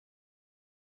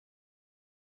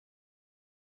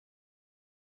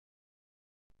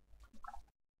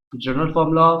General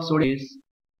formula of sodium is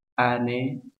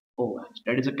NaOH.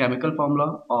 That is a chemical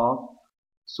formula of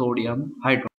sodium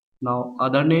hydroxide. Now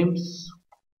other names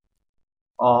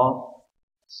of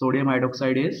sodium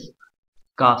hydroxide is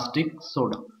caustic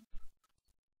soda.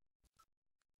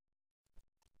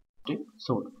 Caustic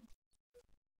soda.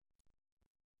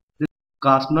 This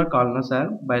Castner Kellner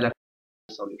cell bilateral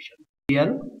solution.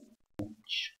 ClOH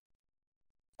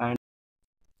and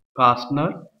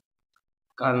Castner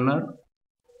Kellner.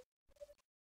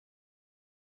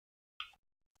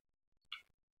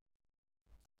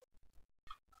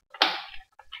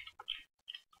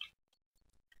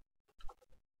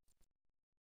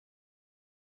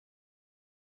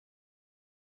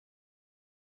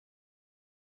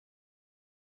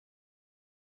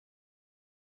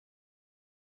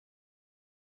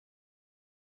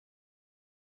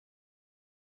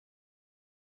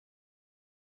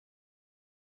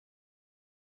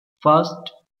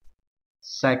 First,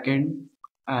 second,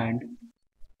 and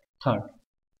third.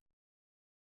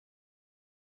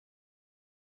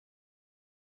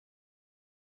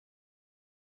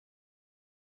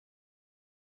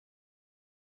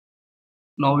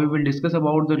 Now we will discuss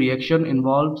about the reaction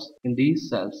involved in these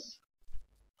cells.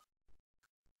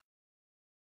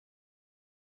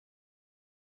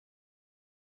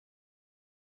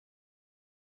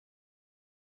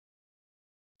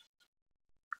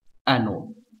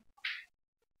 Anode.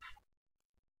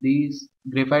 These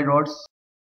graphite rods,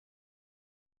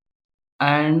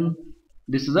 and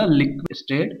this is a liquid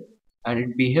state and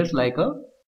it behaves like a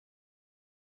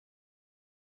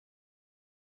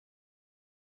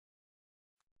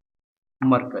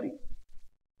mercury,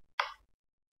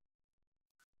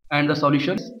 and the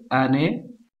solution is NaCl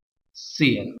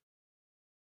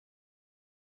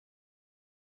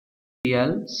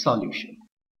solution.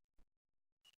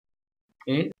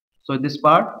 Okay, so this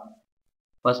part,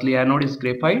 firstly anode is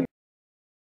graphite,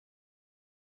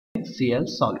 Cl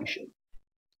solution,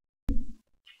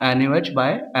 NaOH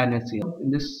by NaCl.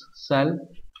 In this cell,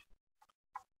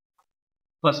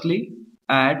 firstly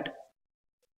at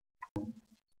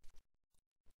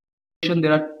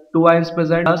there are two ions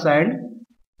present, plus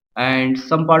and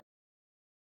some part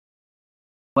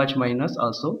OH minus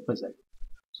also present.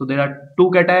 So there are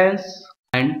two cations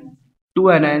and two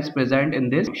anions present in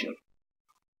this reaction,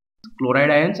 chloride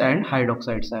ions and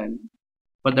hydroxide ion.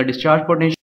 But the discharge potential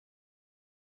is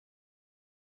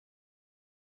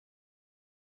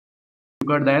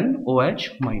bigger than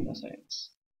OH minus ions.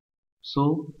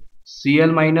 So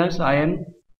Cl minus ion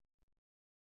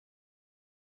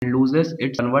loses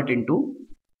its convert into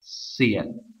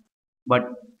Cl. But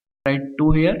write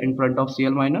 2 here in front of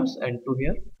Cl minus and 2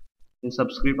 here in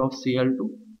subscript of Cl2.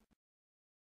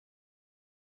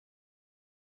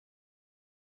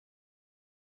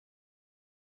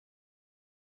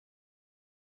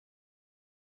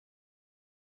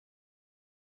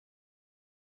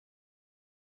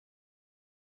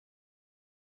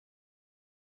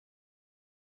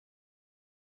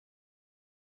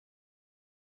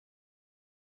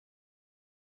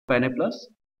 Na plus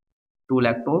 2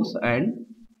 lactones and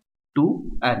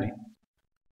 2 Na.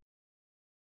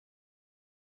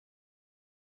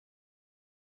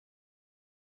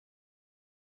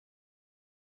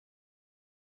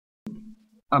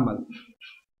 Amal.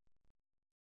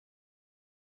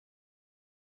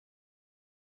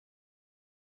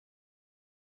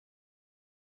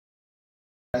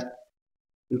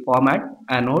 Will form at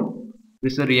anode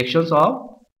with the reactions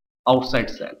of outside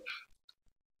cell.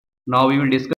 Now we will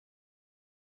discuss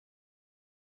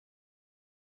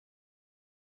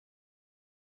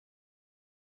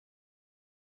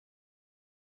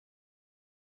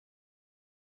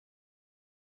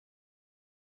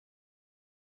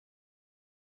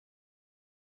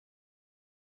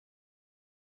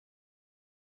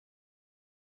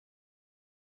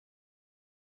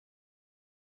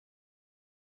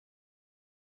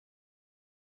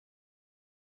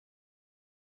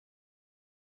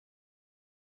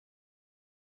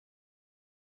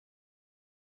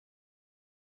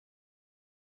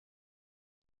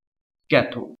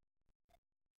cathode.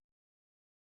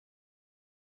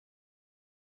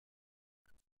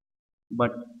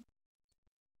 But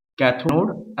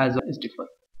cathode as well is different.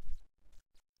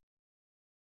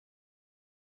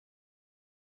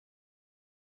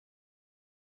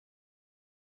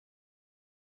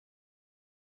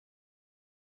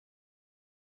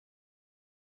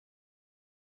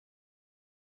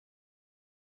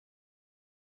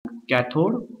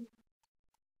 Cathode,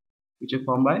 which is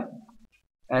formed by,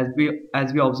 as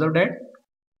we observed that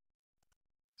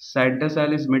center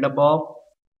cell is made up of,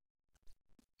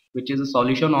 which is a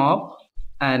solution of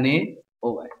NaOH,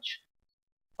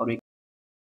 or we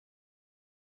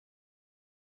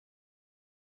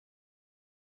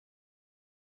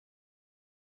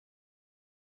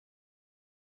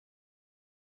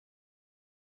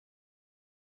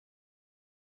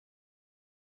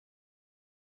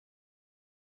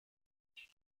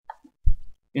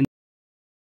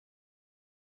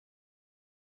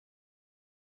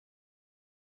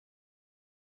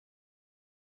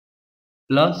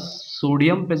plus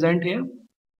sodium present here,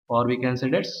 or we can say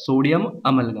that sodium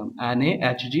amalgam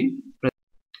NaHG.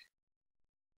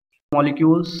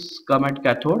 Molecules come at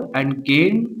cathode and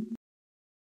gain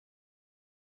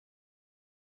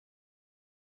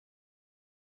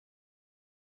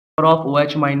number of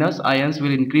OH minus ions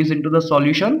will increase into the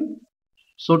solution.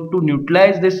 So to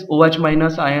neutralize this OH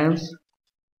minus ions,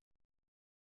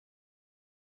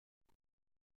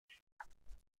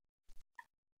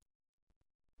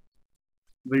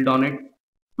 will donate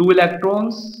 2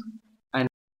 electrons and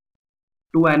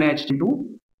 2 NaH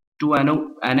into 2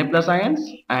 Na plus ions,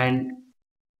 and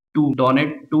to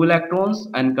donate 2 electrons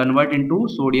and convert into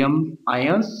sodium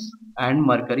ions and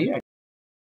mercury.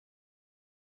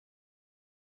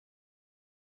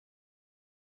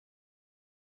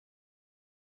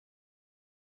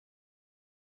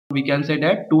 We can say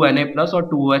that 2 Na plus or 2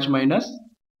 OH minus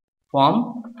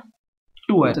form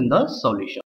 2 ions in the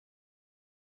solution,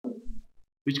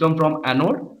 which come from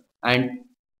anode, and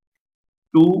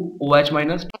 2 OH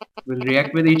minus will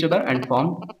react with each other and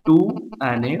form 2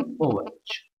 NaOH.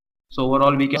 So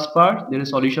overall we can part there is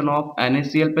solution of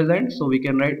NaCl present, so we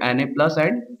can write Na plus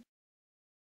and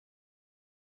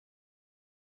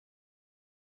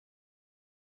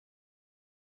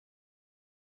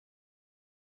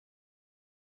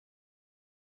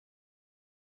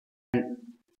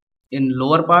in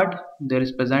lower part there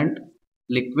is present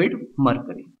liquid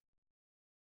mercury.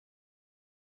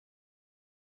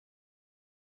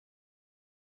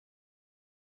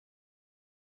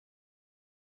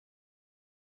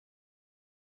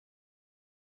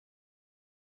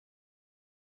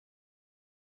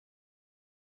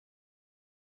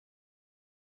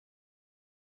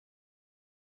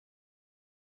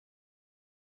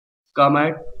 Come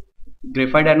at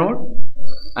graphite anode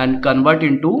and convert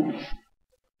into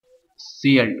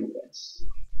Cl2 gas.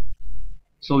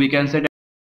 So we can say that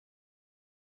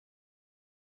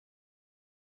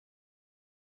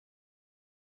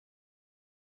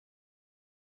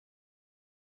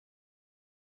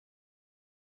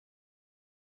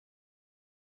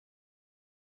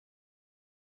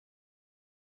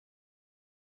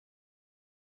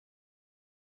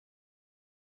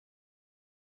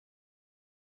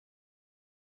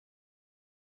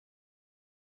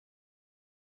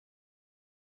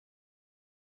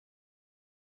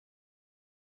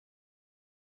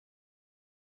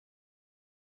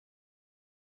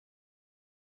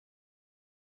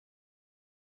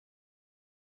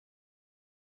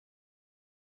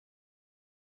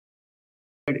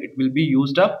it will be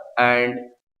used up and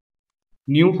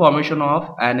new formation of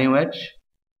NaOH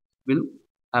will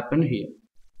happen here.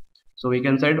 So we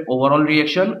can say overall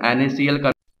reaction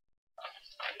NaCl.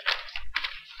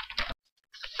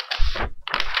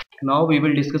 Now we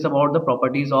will discuss about the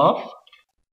properties of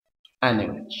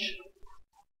NaOH.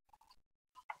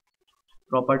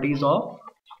 Properties of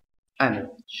NaOH.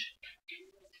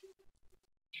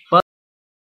 First,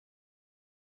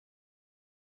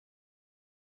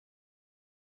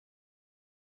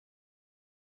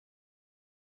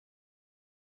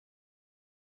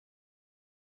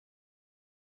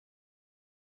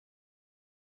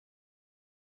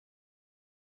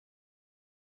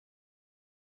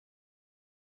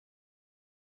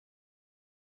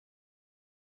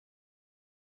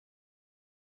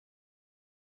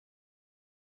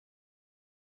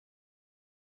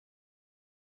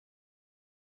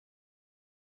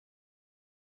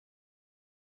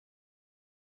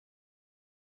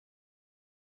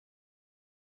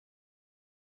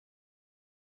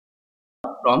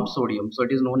 from sodium, so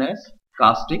it is known as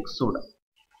caustic soda.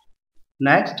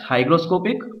 Next,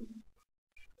 hygroscopic.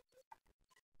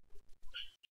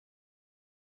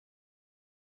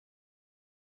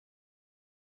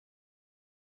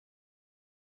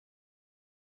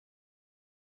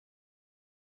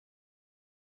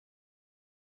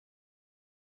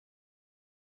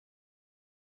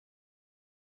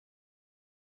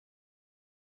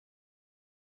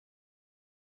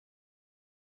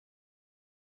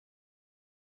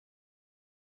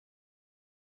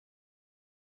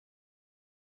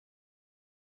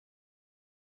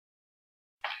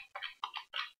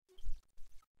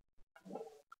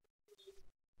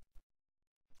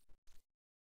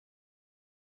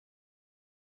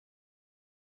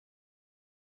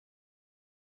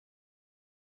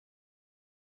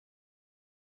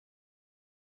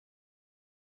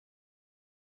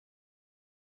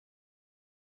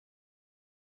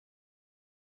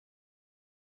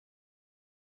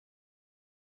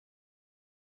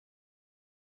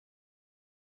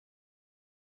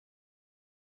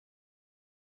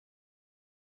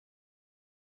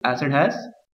 Acid has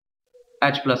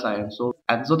H plus ion, so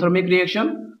exothermic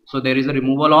reaction, so there is a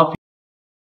removal of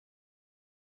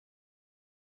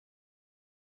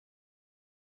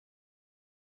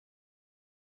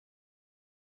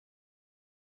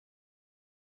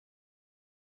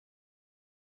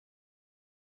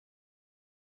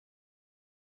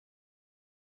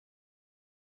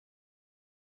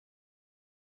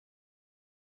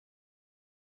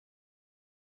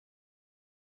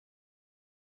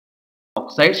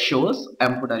oxide shows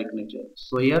amphoteric nature.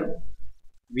 So here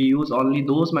we use only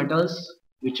those metals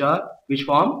which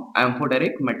form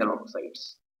amphoteric metal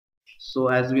oxides. So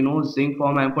as we know, zinc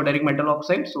form amphoteric metal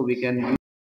oxide, so we can use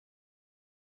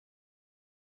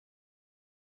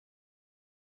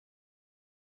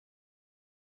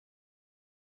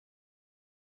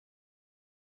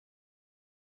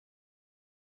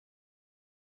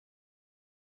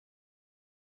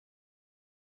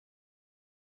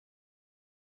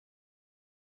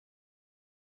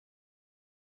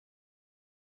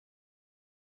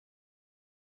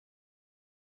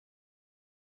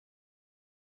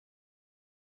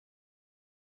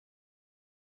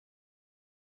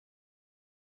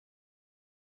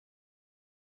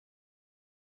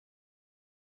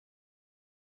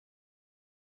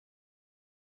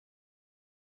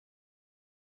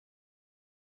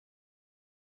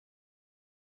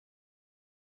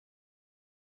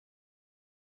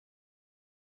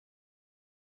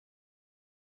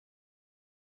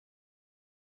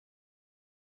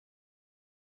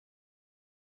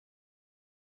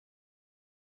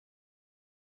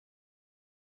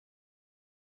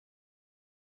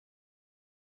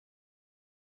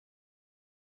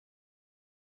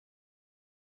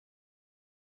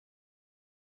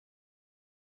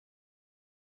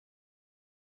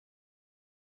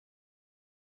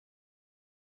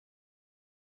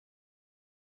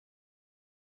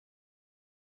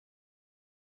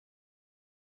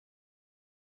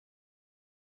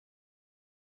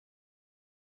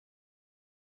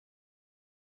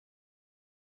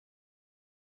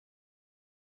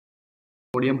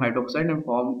sodium hydroxide and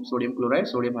form sodium chloride,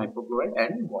 sodium hypochlorite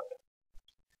and water.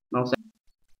 Now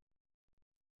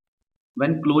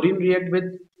when chlorine react with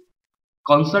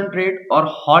concentrate or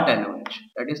hot NaOH,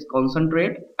 that is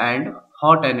concentrate and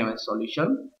hot NaOH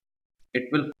solution, it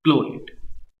will chlorate.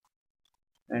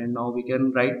 And now we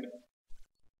can write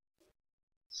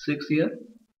 6 here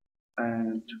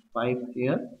and 5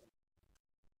 here,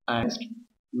 and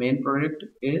main product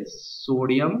is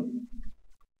sodium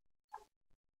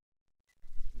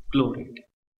chlorate.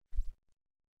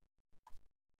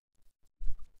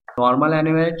 Normal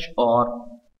NaOH or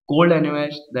cold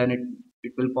NaOH, then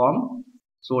it will form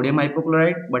sodium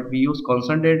hypochlorite, but we use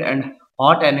concentrate and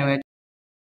hot NaOH.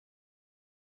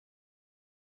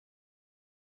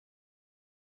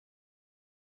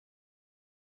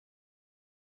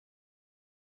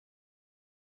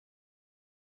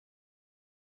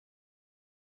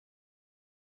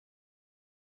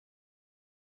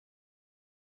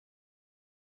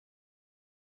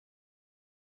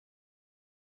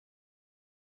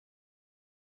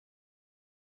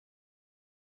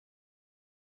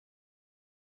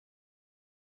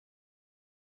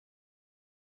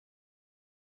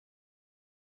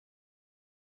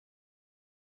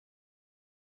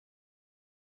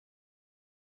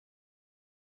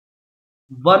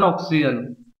 One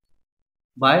oxygen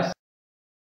by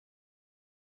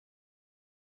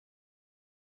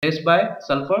replaced by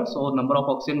sulfur, so number of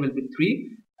oxygen will be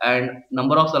 3 and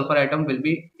number of sulfur atom will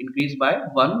be increased by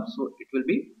 1, so it will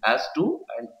be as 2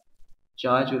 and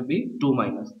charge will be 2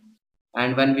 minus.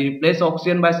 And when we replace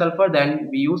oxygen by sulfur, then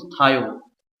we use thio.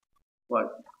 What?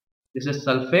 This is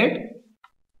sulfate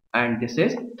and this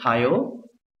is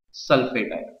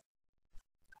thiosulfate ion.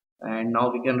 And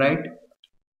now we can write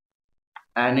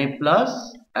Na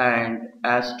plus and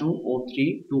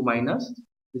As2O3 2 minus.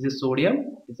 This is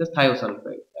sodium, this is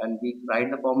thiosulfate, and we write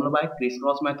the formula by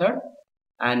crisscross method.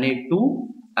 Na2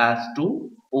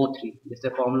 As2O3. This is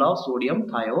the formula of sodium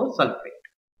thiosulfate.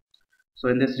 So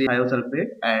in this thiosulfate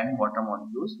and water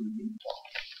molecules will be formed.